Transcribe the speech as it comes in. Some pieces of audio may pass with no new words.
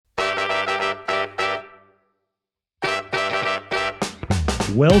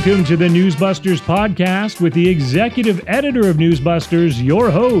Welcome to the Newsbusters podcast with the executive editor of Newsbusters, your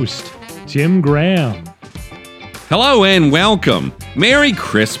host, Tim Graham. Hello and welcome. Merry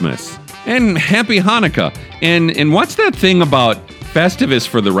Christmas and Happy Hanukkah. And what's that thing about Festivus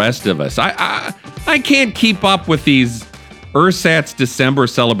for the rest of us? I can't keep up with these ersatz December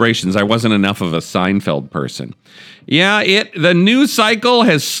celebrations. I wasn't enough of a Seinfeld person. Yeah, the news cycle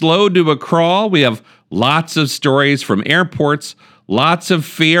has slowed to a crawl. We have lots of stories from airports, lots of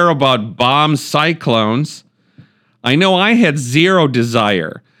fear about bomb cyclones. I know I had zero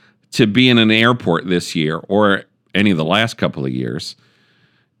desire to be in an airport this year or any of the last couple of years.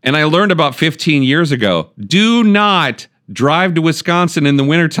 And I learned about 15 years ago, do not drive to Wisconsin in the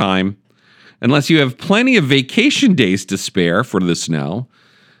wintertime unless you have plenty of vacation days to spare for the snow.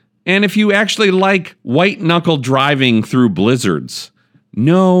 And if you actually like white-knuckle driving through blizzards.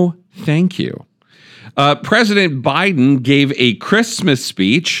 No, thank you. President Biden gave a Christmas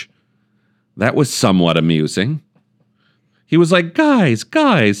speech that was somewhat amusing. He was like,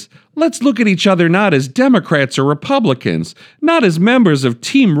 guys, let's look at each other not as Democrats or Republicans, not as members of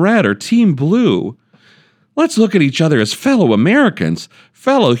Team Red or Team Blue. Let's look at each other as fellow Americans,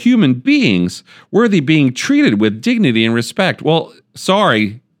 fellow human beings, worthy being treated with dignity and respect. Well,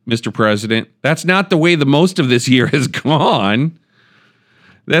 sorry, Mr. President, that's not the way the most of this year has gone.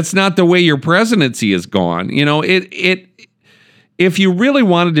 That's not the way your presidency has gone. You know, if you really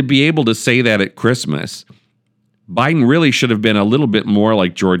wanted to be able to say that at Christmas, Biden really should have been a little bit more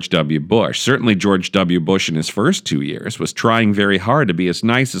like George W. Bush. Certainly George W. Bush in his first 2 years was trying very hard to be as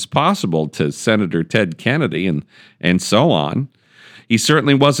nice as possible to Senator Ted Kennedy and so on. He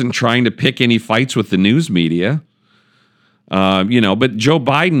certainly wasn't trying to pick any fights with the news media. But Joe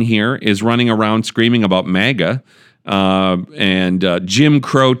Biden here is running around screaming about MAGA and Jim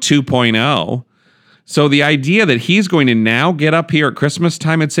Crow 2.0. So the idea that he's going to now get up here at Christmas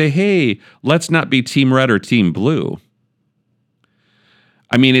time and say, hey, let's not be Team Red or Team Blue.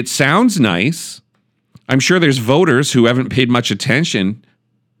 I mean, it sounds nice. I'm sure there's voters who haven't paid much attention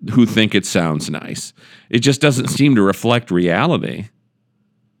who think it sounds nice. It just doesn't seem to reflect reality.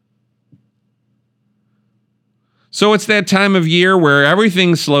 So it's that time of year where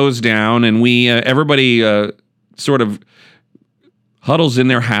everything slows down and everybody sort of huddles in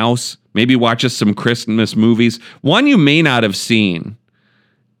their house, maybe watches some Christmas movies. One you may not have seen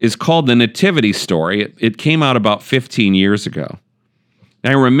is called The Nativity Story. It came out about 15 years ago.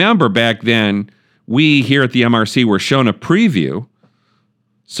 And I remember back then, we here at the MRC were shown a preview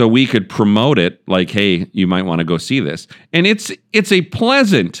so we could promote it like, hey, you might want to go see this. And it's a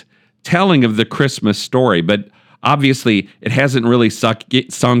pleasant telling of the Christmas story, but obviously it hasn't really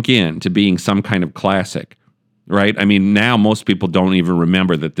sunk in to being some kind of classic. Right? I mean, now most people don't even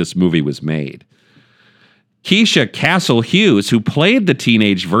remember that this movie was made. Keisha Castle Hughes, who played the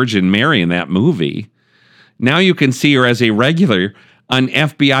teenage Virgin Mary in that movie, now you can see her as a regular on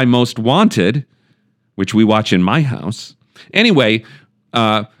FBI Most Wanted, which we watch in my house. Anyway,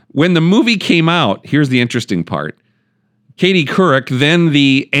 when the movie came out, here's the interesting part. Katie Couric, then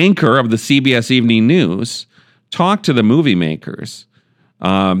the anchor of the CBS Evening News, talked to the movie makers.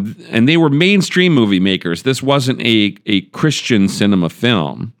 And they were mainstream movie makers. This wasn't a Christian cinema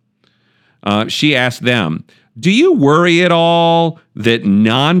film. She asked them, do you worry at all that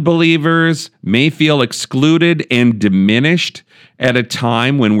non-believers may feel excluded and diminished at a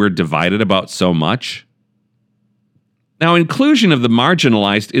time when we're divided about so much? Now, inclusion of the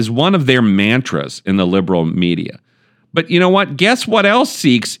marginalized is one of their mantras in the liberal media. But you know what? Guess what else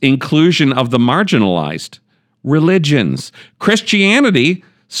seeks inclusion of the marginalized? Religions. Christianity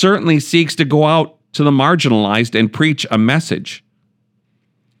certainly seeks to go out to the marginalized and preach a message.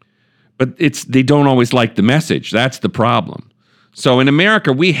 But they don't always like the message. That's the problem. So in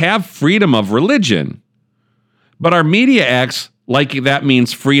America, we have freedom of religion, but our media acts like that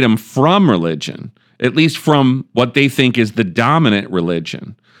means freedom from religion, at least from what they think is the dominant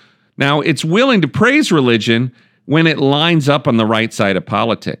religion. Now, it's willing to praise religion when it lines up on the right side of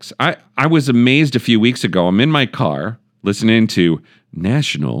politics. I was amazed a few weeks ago. I'm in my car listening to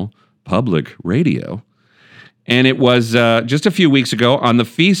National Public Radio. And it was just a few weeks ago on the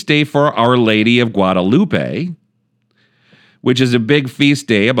feast day for Our Lady of Guadalupe, which is a big feast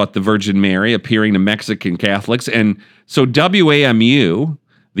day about the Virgin Mary appearing to Mexican Catholics. And so WAMU,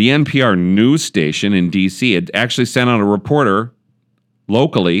 the NPR news station in D.C., had actually sent out a reporter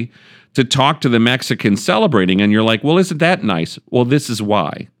locally to talk to the Mexicans celebrating. And you're like, well, isn't that nice? Well, this is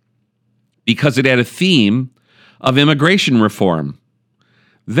why. Because it had a theme of immigration reform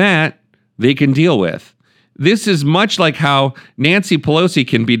that they can deal with. This is much like how Nancy Pelosi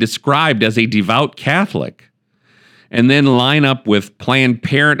can be described as a devout Catholic. and then line up with Planned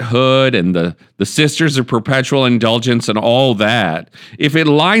Parenthood and the Sisters of Perpetual Indulgence and all that, if it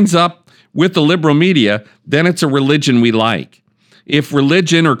lines up with the liberal media, then it's a religion we like. If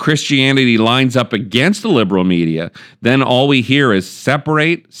religion or Christianity lines up against the liberal media, then all we hear is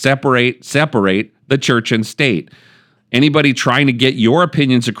separate, separate, separate the church and state. Anybody trying to get your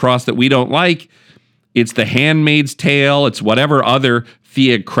opinions across that we don't like, it's the Handmaid's Tale, it's whatever other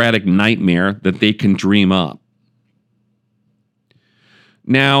theocratic nightmare that they can dream up.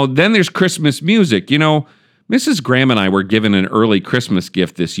 Now, then there's Christmas music. You know, Mrs. Graham and I were given an early Christmas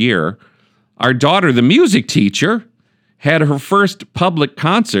gift this year. Our daughter, the music teacher, had her first public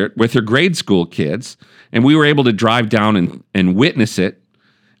concert with her grade school kids, and we were able to drive down and witness it.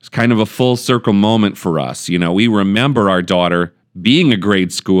 It's kind of a full circle moment for us. You know, we remember our daughter being a grade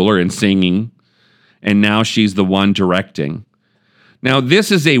schooler and singing, and now she's the one directing. Now,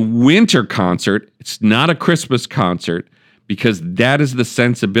 this is a winter concert. It's not a Christmas concert, because that is the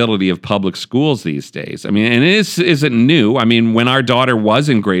sensibility of public schools these days. I mean, and it isn't new. I mean, when our daughter was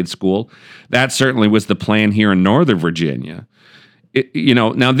in grade school, that certainly was the plan here in Northern Virginia.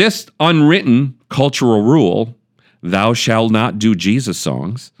 Now this unwritten cultural rule, thou shalt not do Jesus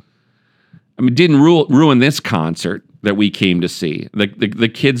songs, I mean, didn't ruin this concert that we came to see.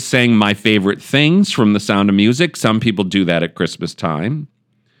 The kids sang My Favorite Things from The Sound of Music. Some people do that at Christmas time.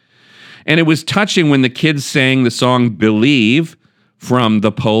 And it was touching when the kids sang the song Believe from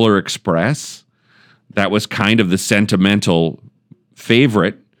the Polar Express. That was kind of the sentimental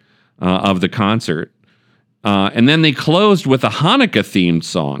favorite of the concert. And then they closed with a Hanukkah-themed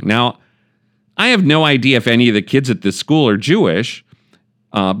song. Now, I have no idea if any of the kids at this school are Jewish,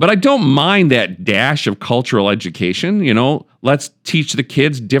 but I don't mind that dash of cultural education. You know, let's teach the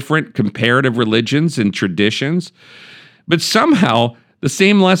kids different comparative religions and traditions. But somehow, the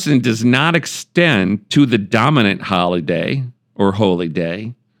same lesson does not extend to the dominant holiday or holy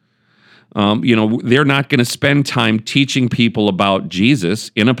day. They're not going to spend time teaching people about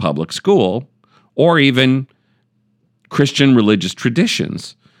Jesus in a public school or even Christian religious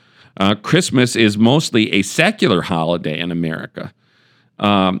traditions. Christmas is mostly a secular holiday in America.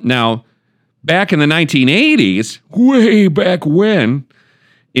 Now, back in the 1980s, way back when,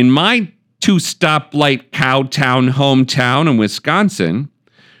 in my two-stoplight cowtown hometown in Wisconsin,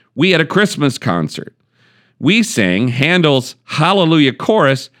 we had a Christmas concert. We sang Handel's Hallelujah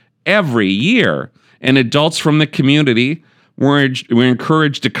Chorus every year, and adults from the community were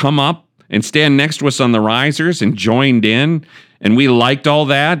encouraged to come up and stand next to us on the risers and joined in, and we liked all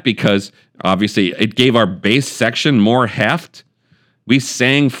that because obviously it gave our bass section more heft. We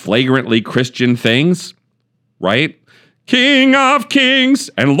sang flagrantly Christian things, right? King of Kings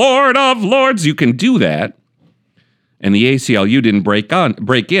and Lord of Lords. You can do that. And the ACLU didn't break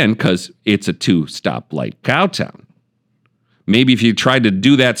in because it's a two-stoplight cowtown. Maybe if you tried to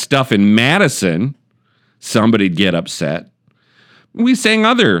do that stuff in Madison, somebody'd get upset. We sang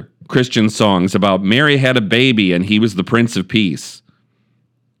other Christian songs about Mary had a baby and he was the Prince of Peace.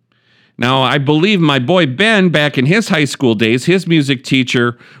 Now, I believe my boy Ben, back in his high school days, his music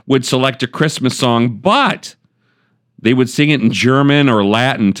teacher would select a Christmas song, but they would sing it in German or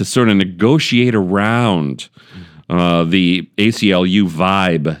Latin to sort of negotiate around the ACLU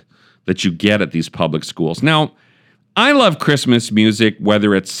vibe that you get at these public schools. Now, I love Christmas music,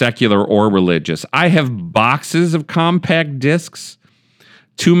 whether it's secular or religious. I have boxes of compact discs,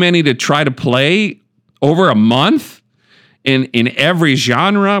 too many to try to play over a month in every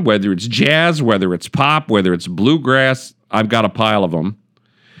genre, whether it's jazz, whether it's pop, whether it's bluegrass. I've got a pile of them.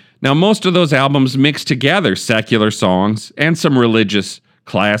 Now, most of those albums mix together secular songs and some religious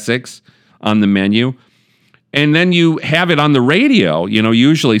classics on the menu. And then you have it on the radio. You know,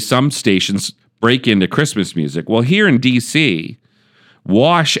 usually some stations break into Christmas music. Well, here in D.C.,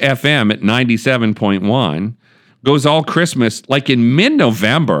 Wash FM at 97.1 goes all Christmas, like in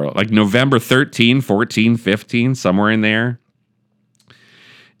mid-November, like November 13, 14, 15, somewhere in there.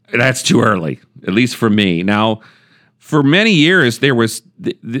 That's too early, at least for me. Now, for many years, there was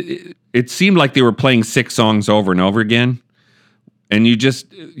it seemed like they were playing 6 songs over and over again. And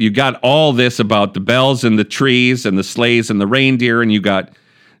you got all this about the bells and the trees and the sleighs and the reindeer, and you got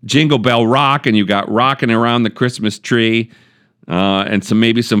Jingle Bell Rock, and you got Rocking Around the Christmas Tree, and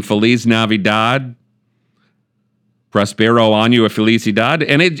maybe some Feliz Navidad, Prospero Año Felicidad,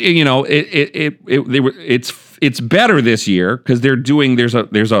 and it's better this year because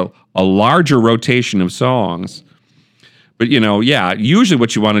there's a larger rotation of songs. But usually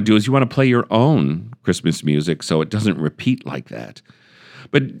what you want to do is you want to play your own Christmas music so it doesn't repeat like that.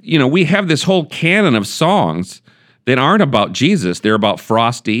 But we have this whole canon of songs that aren't about Jesus. They're about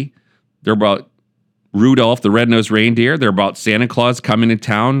Frosty. They're about Rudolph the Red-Nosed Reindeer. They're about Santa Claus coming to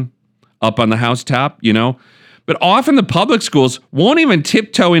town up on the housetop, But often the public schools won't even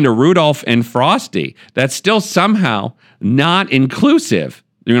tiptoe into Rudolph and Frosty. That's still somehow not inclusive.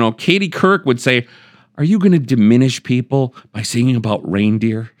 Katie Couric would say, "Are you going to diminish people by singing about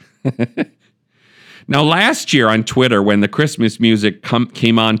reindeer?" Now, last year on Twitter, when the Christmas music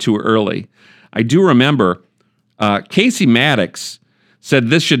came on too early, I do remember Casey Maddox said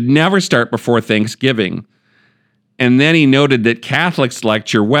this should never start before Thanksgiving. And then he noted that Catholics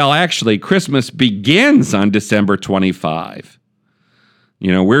lecture, well, actually, Christmas begins on December 25.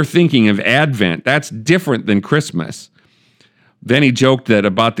 We're thinking of Advent. That's different than Christmas. Then he joked that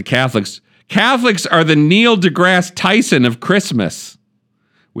about the Catholics are the Neil deGrasse Tyson of Christmas,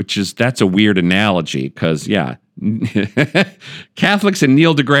 that's a weird analogy because, yeah, Catholics and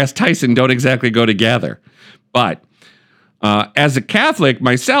Neil deGrasse Tyson don't exactly go together. But as a Catholic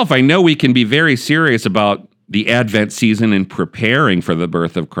myself, I know we can be very serious about the Advent season and preparing for the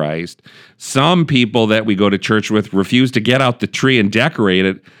birth of Christ. Some people that we go to church with refuse to get out the tree and decorate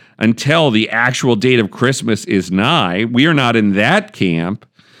it until the actual date of Christmas is nigh. We are not in that camp.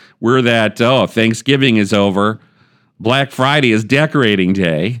 We're that, Thanksgiving is over. Black Friday is decorating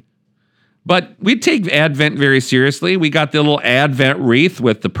day. But we take Advent very seriously. We got the little Advent wreath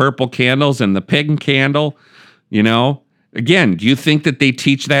with the purple candles and the pink candle. Again, do you think that they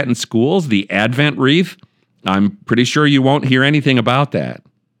teach that in schools, the Advent wreath? I'm pretty sure you won't hear anything about that.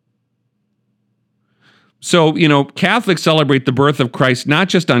 So, Catholics celebrate the birth of Christ not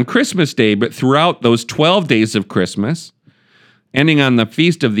just on Christmas Day, but throughout those 12 days of Christmas, ending on the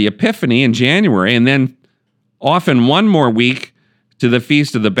Feast of the Epiphany in January, and then often one more week to the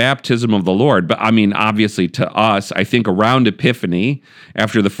Feast of the Baptism of the Lord. But obviously to us, I think around Epiphany,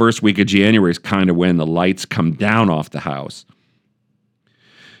 after the first week of January is kind of when the lights come down off the house.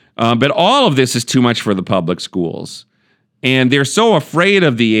 But all of this is too much for the public schools. And they're so afraid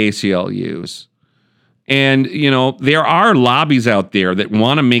of the ACLUs. And, there are lobbies out there that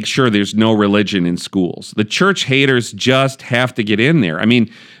want to make sure there's no religion in schools. The church haters just have to get in there.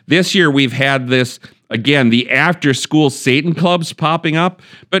 This year we've had this, again, the after-school Satan clubs popping up.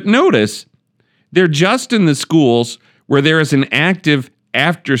 But notice, they're just in the schools where there is an active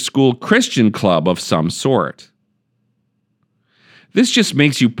after-school Christian club of some sort. This just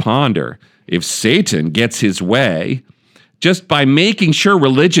makes you ponder, if Satan gets his way, just by making sure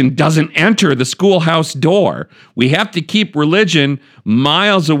religion doesn't enter the schoolhouse door. We have to keep religion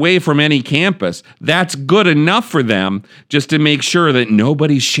miles away from any campus. That's good enough for them just to make sure that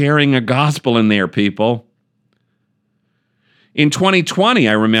nobody's sharing a gospel in there, people. In 2020,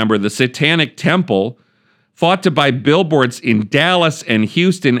 I remember the Satanic Temple fought to buy billboards in Dallas and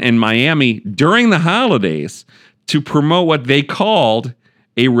Houston and Miami during the holidays to promote what they called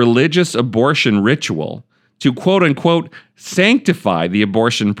a religious abortion ritual to, quote unquote, sanctify the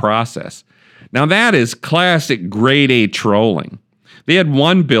abortion process. Now that is classic grade A trolling. They had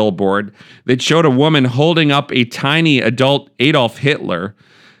one billboard that showed a woman holding up a tiny adult Adolf Hitler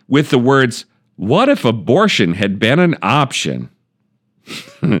with the words, "What if abortion had been an option?"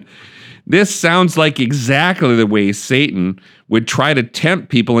 This sounds like exactly the way Satan would try to tempt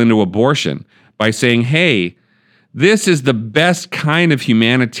people into abortion by saying, hey, this is the best kind of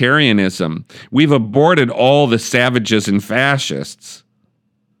humanitarianism. We've aborted all the savages and fascists.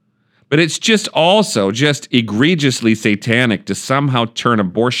 But it's just egregiously satanic to somehow turn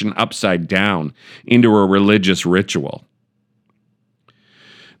abortion upside down into a religious ritual.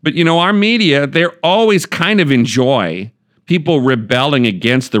 But our media, they're always kind of enjoy people rebelling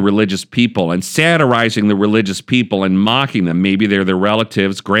against the religious people and satirizing the religious people and mocking them. Maybe they're their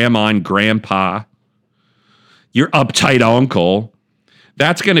relatives, grandma and grandpa, your uptight uncle.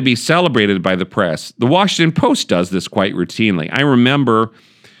 That's going to be celebrated by the press. The Washington Post does this quite routinely. I remember,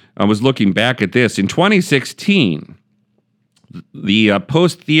 I was looking back at this. In 2016, the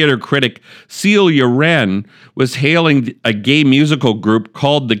Post theater critic Celia Wren was hailing a gay musical group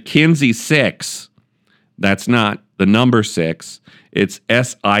called the Kinsey Six. That's not the number 6. It's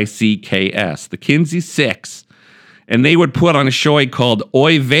SICKS, the Kinsey Six. And they would put on a show called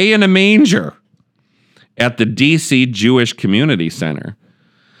Oy Vey in a Manger at the D.C. Jewish Community Center.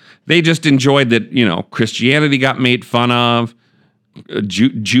 They just enjoyed that, Christianity got made fun of,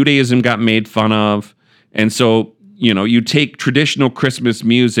 Judaism got made fun of, and so, you take traditional Christmas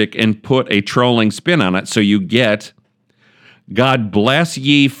music and put a trolling spin on it, so you get, God bless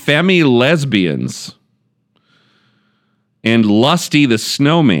ye femmy lesbians, and Lusty the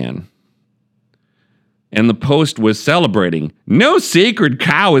Snowman. And the Post was celebrating. No sacred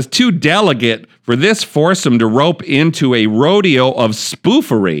cow is too delicate for this foursome to rope into a rodeo of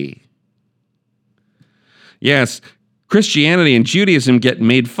spoofery. Yes, Christianity and Judaism get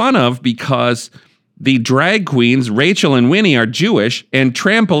made fun of because the drag queens, Rachel and Winnie, are Jewish, and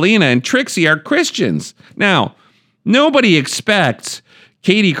Trampolina and Trixie are Christians. Now, nobody expects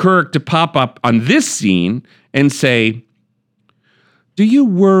Katie Couric to pop up on this scene and say, do you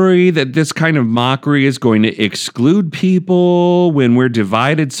worry that this kind of mockery is going to exclude people when we're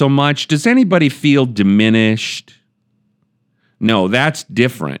divided so much? Does anybody feel diminished? No, that's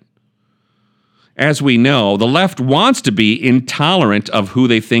different. As we know, the left wants to be intolerant of who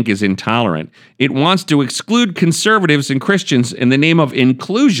they think is intolerant. It wants to exclude conservatives and Christians in the name of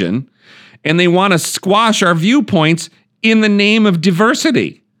inclusion, and they want to squash our viewpoints in the name of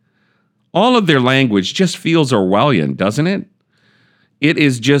diversity. All of their language just feels Orwellian, doesn't it? It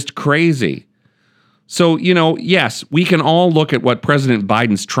is just crazy. So, yes, we can all look at what President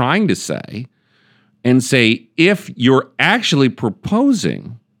Biden's trying to say and say, if you're actually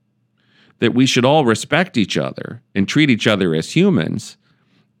proposing that we should all respect each other and treat each other as humans,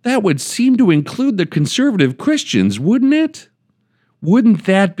 that would seem to include the conservative Christians, wouldn't it? Wouldn't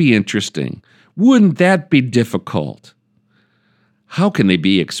that be interesting? Wouldn't that be difficult? How can they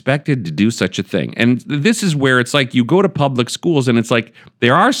be expected to do such a thing? And this is where it's like you go to public schools and it's like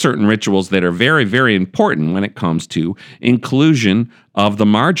there are certain rituals that are very, very important when it comes to inclusion of the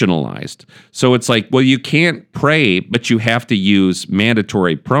marginalized. So it's like, well, you can't pray, but you have to use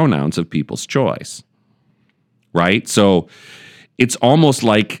mandatory pronouns of people's choice, right? So it's almost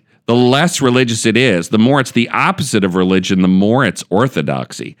like the less religious it is, the more it's the opposite of religion, the more it's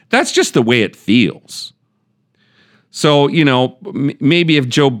orthodoxy. That's just the way it feels. So, maybe if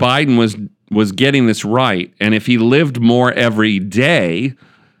Joe Biden was getting this right, and if he lived more every day,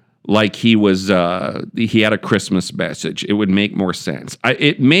 like he had a Christmas message, it would make more sense.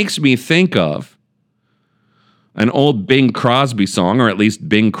 It makes me think of an old Bing Crosby song, or at least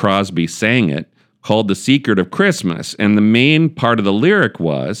Bing Crosby sang it, called The Secret of Christmas. And the main part of the lyric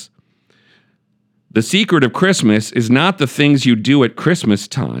was, the secret of Christmas is not the things you do at Christmas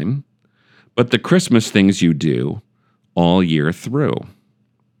time, but the Christmas things you do all year through.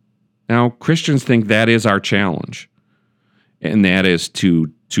 Now, Christians think that is our challenge, and that is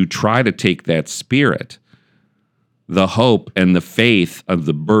to try to take that spirit, the hope and the faith of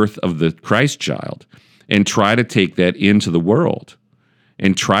the birth of the Christ child, and try to take that into the world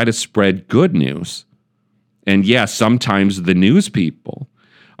and try to spread good news. And yes, sometimes the news people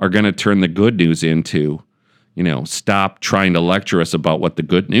are going to turn the good news into, stop trying to lecture us about what the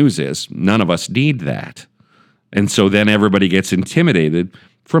good news is. None of us need that. And so then everybody gets intimidated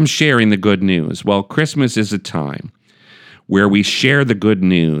from sharing the good news. Well, Christmas is a time where we share the good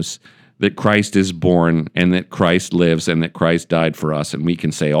news that Christ is born and that Christ lives and that Christ died for us. And we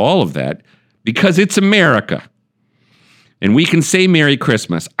can say all of that because it's America. And we can say Merry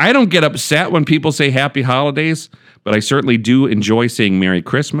Christmas. I don't get upset when people say Happy Holidays, but I certainly do enjoy saying Merry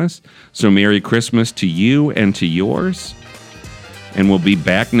Christmas. So Merry Christmas to you and to yours. And we'll be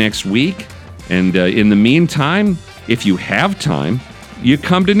back next week. And in the meantime, if you have time, you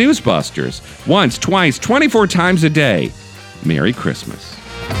come to Newsbusters once, twice, 24 times a day. Merry Christmas.